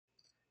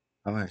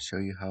I'm going to show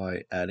you how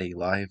I add a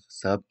live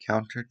sub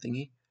counter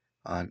thingy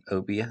on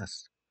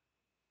OBS.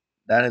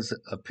 That is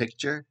a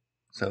picture,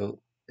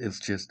 so it's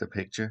just a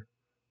picture.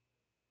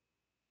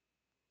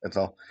 That's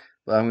all.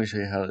 But I'm going to show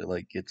you how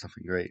to get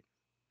something great.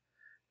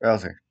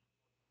 Browser.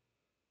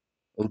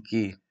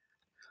 Okay.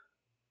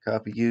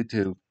 Copy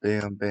YouTube.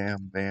 Bam,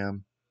 bam,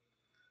 bam.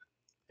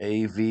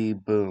 AV,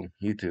 boom.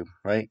 YouTube,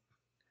 right?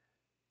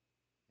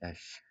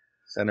 Yes.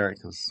 Center it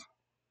goes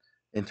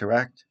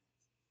interact.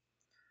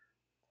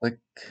 Click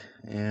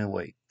and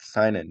wait.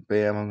 Sign in.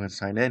 Bam, I'm going to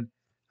sign in.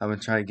 I'm going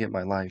to try to get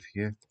my live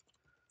here.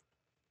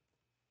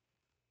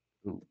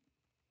 Ooh.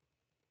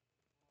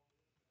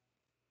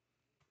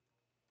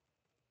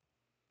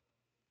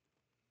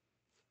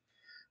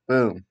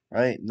 Boom,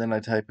 right? And then I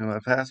type in my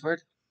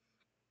password.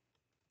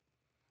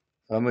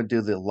 So I'm going to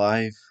do the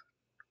live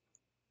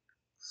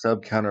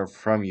sub counter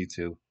from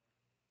YouTube.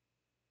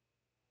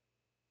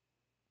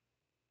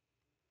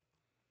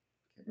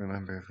 Can't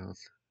remember if it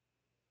was.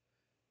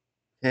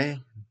 Okay.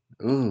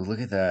 Ooh, look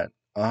at that.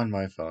 On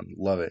my phone.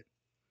 Love it.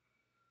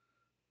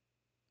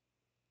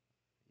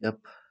 Yep.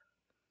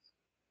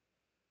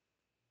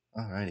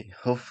 Alrighty.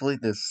 Hopefully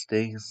this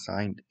stays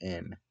signed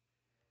in.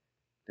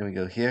 Then we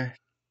go here.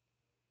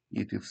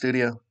 YouTube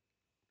Studio.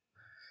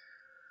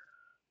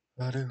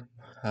 Ba-do,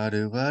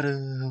 ba-do,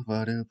 ba-do,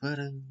 ba-do,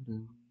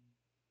 ba-do.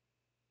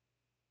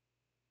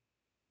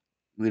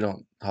 We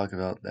don't talk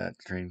about that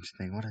strange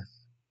thing. What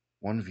is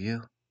one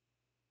view?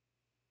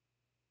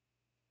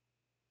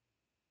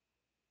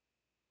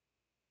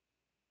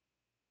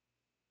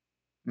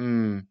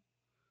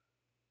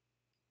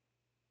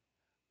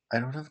 I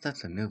don't know if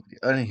that's a new video.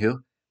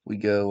 Anywho, we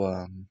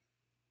go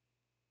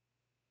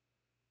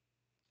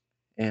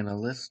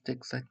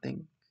analytics, I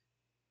think.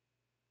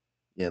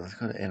 Yeah, let's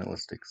go to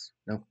analytics.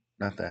 Nope,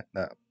 not that.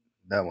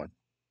 That one.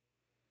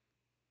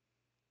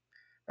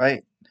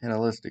 Right?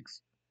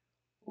 Analytics.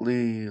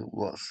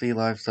 See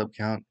live sub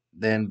count.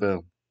 Then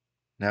boom.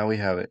 Now we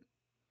have it.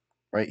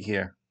 Right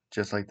here.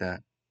 Just like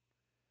that.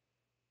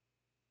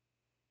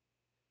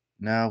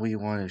 Now we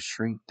want to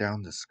shrink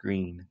down the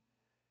screen.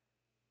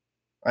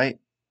 Right?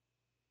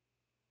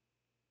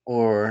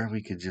 Or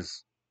we could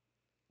just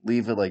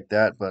leave it like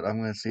that, but I'm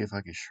going to see if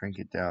I can shrink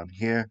it down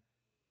here.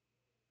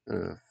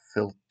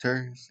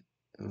 Filters.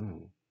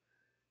 Ooh.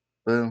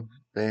 Boom.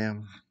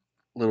 Bam.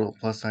 Little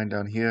plus sign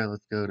down here.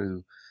 Let's go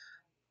to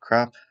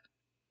crop.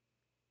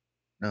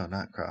 No,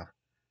 not crop.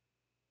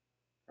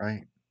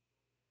 Right?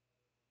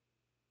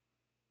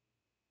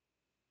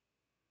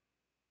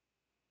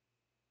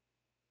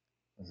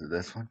 Is it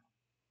this one?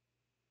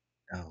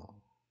 No.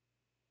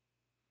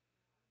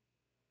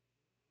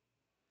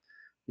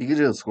 You can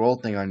do a scroll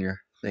thing on your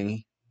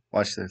thingy.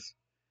 Watch this.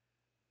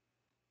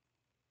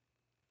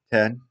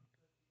 10.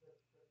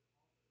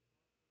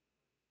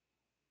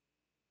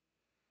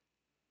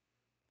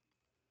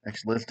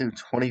 Actually, let's do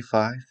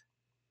 25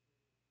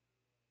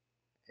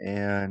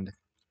 and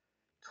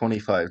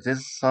 25. This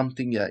is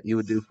something that you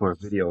would do for a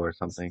video or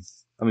something.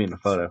 I mean, a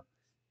photo. You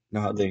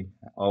know how they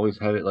always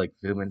have it like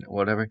zoom in,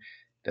 whatever?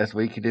 That's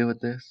what you could do with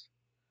this.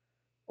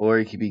 Or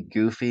you could be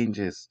goofy and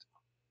just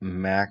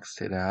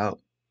max it out.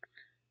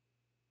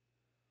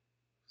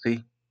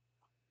 See?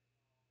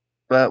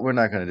 But we're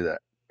not going to do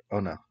that. Oh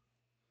no.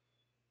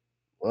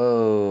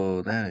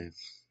 Whoa, that is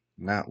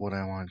not what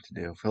I wanted to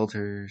do.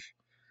 Filters.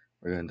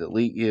 We're going to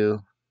delete you.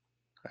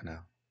 I know.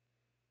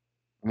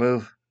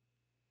 Remove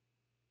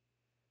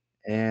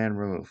and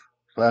remove.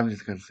 But I'm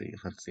just going to see.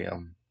 Let's see.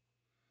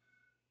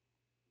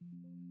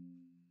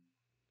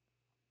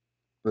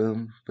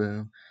 Boom,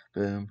 boom,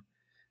 boom.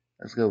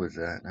 Let's go with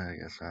that. I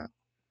guess not.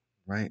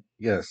 Right?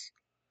 Yes.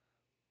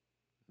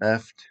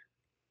 Left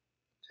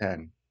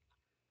 10,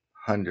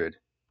 100,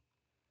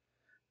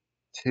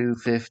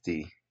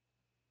 250,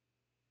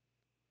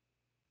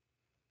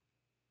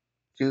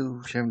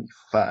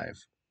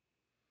 275.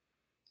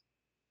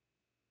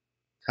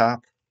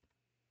 Top.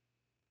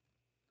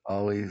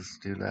 Always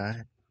do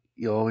that.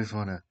 You always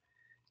want to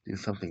do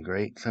something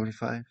great.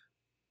 75.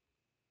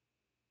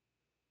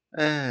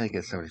 I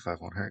guess 75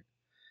 won't hurt.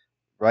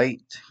 Right?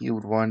 You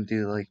would want to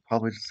do like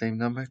probably the same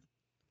number.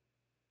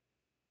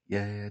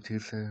 Yeah,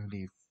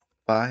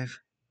 275.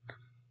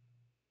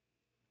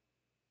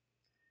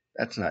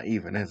 That's not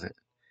even, is it?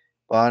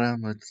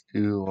 Bottom, let's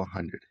do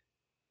 100.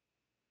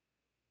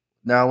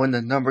 Now, when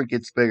the number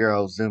gets bigger,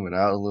 I'll zoom it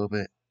out a little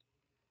bit.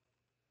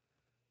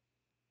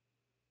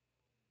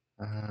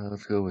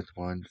 Let's go with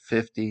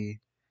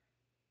 150.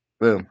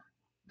 Boom.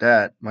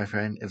 That, my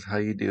friend, is how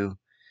you do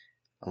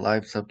a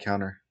live sub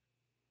counter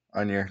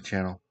on your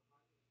channel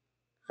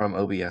from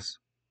OBS.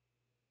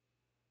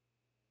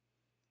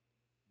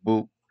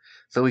 Boop.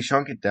 So we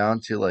shrunk it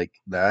down to like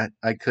that.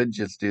 I could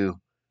just do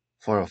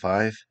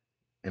 405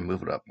 and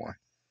move it up more.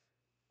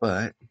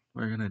 But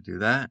we're going to do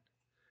that.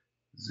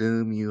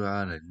 Zoom you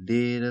out a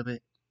little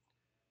bit.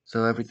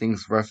 So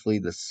everything's roughly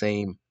the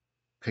same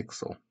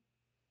pixel.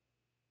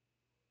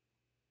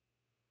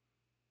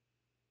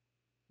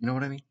 You know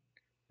what I mean?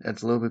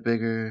 That's a little bit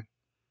bigger.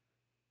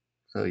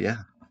 So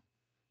yeah,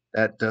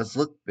 that does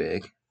look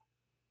big.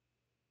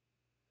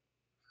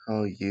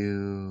 call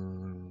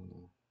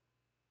you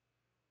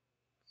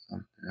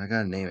something. I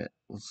gotta name it.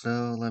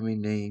 So let me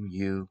name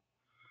you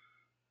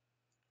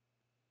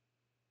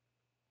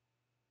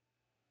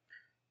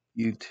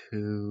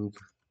YouTube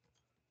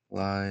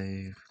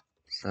live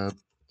sub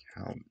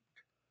count.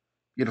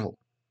 Beautiful.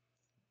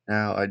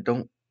 Now I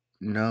don't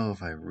know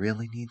if I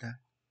really need that,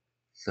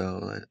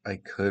 so I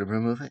could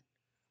remove it.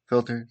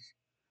 Filters,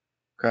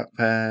 crop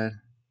pad,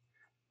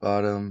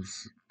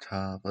 bottoms,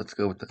 top. Let's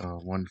go with the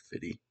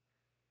 150.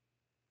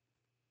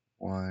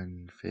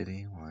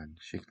 150,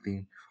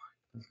 160.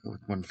 Let's go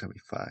with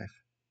 175.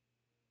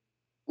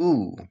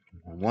 Ooh,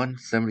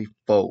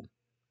 174.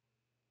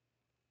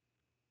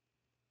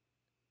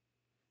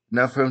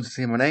 Enough room to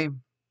see my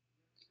name.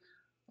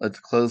 Let's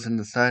close in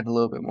the side a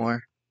little bit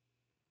more.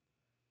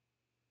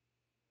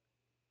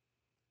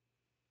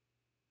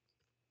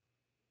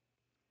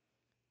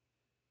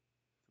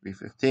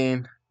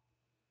 315.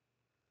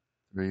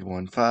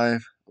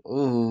 315.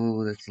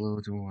 Ooh, that's a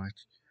little too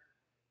much.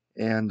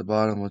 And the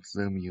bottom, let's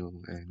zoom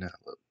you in.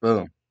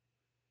 Boom.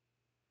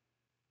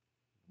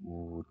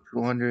 Ooh,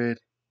 200.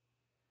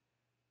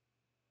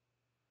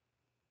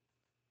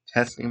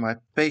 Testing my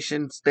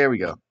patience. There we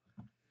go.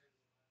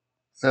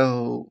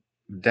 So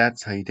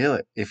that's how you do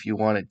it if you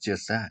want it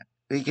just that.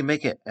 But you can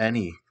make it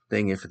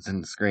anything if it's in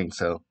the screen.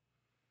 So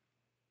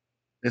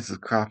this is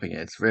cropping it.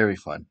 It's very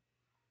fun.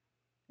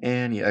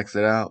 And you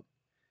exit out.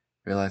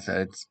 Realize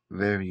that it's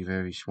very,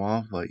 very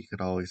small, but you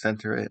could always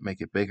center it,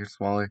 make it bigger,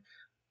 smaller,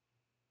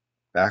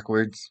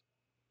 backwards,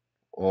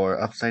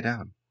 or upside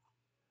down.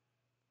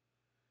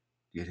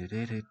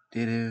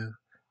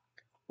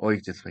 Or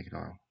you can just make it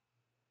normal.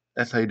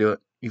 That's how you do it.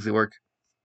 Easy work.